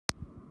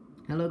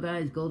Hello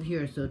guys, Gold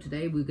here. So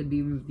today we could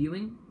be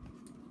reviewing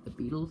the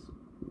Beatles'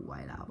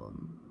 White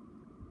Album.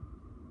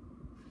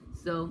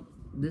 So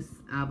this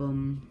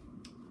album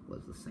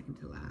was the second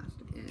to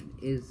last and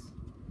is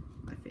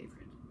my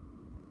favorite.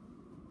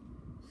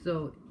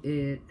 So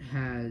it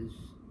has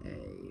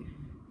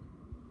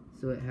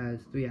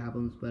three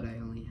albums, but I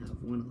only have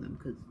one of them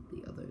because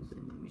the other's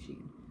in my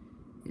machine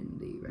in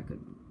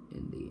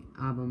the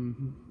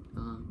album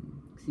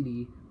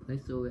CD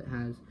place. So it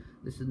has,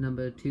 this is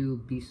number 2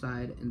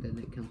 B-side, and then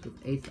it comes with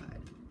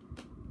A-side.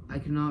 I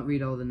cannot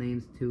read all the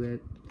names to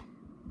it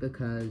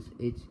because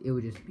it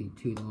would just be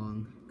too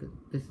long, because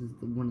this is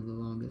one of the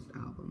longest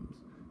albums.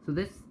 So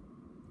this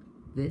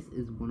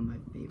is one of my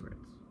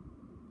favorites.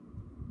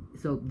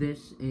 So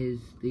this is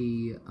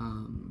the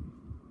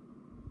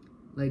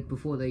like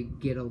before they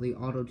get all the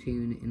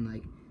auto-tune, and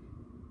like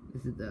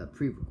this is the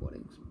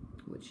pre-recordings,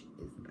 which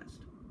is the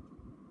best.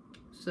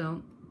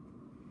 So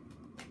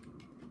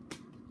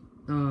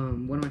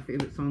one of my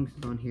favorite songs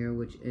is on here,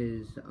 which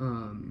is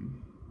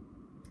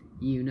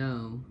You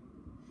Know.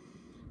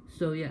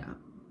 So yeah,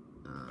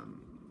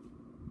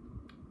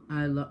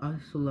 I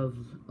also love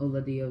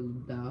Ola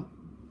Da,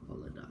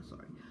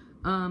 sorry.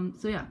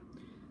 So yeah,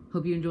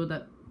 hope you enjoyed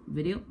that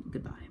video.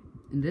 Goodbye.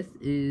 And this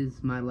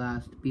is my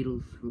last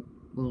Beatles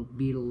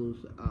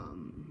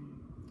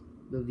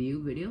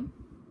review video.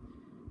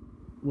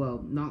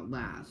 Well, not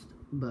last,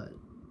 but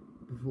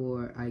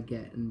before I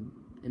get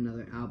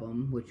another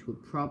album, which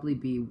would probably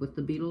be with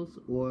the Beatles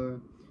or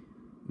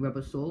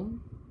Rubber Soul.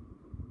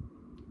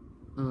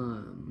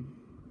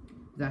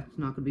 That's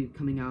not going to be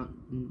coming out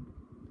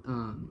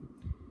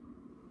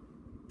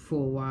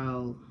for a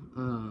while,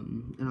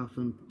 and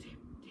also I'm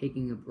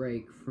taking a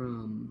break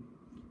from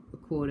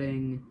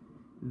recording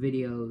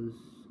videos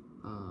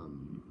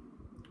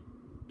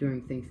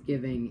during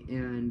Thanksgiving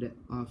and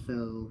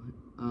also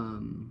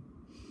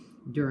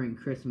during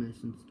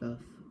Christmas and stuff.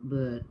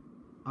 But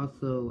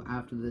also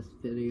after this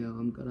video,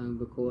 I'm gonna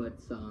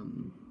record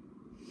some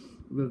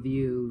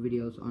review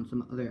videos on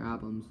some other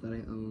albums that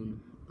I own.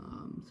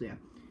 So yeah,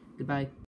 goodbye.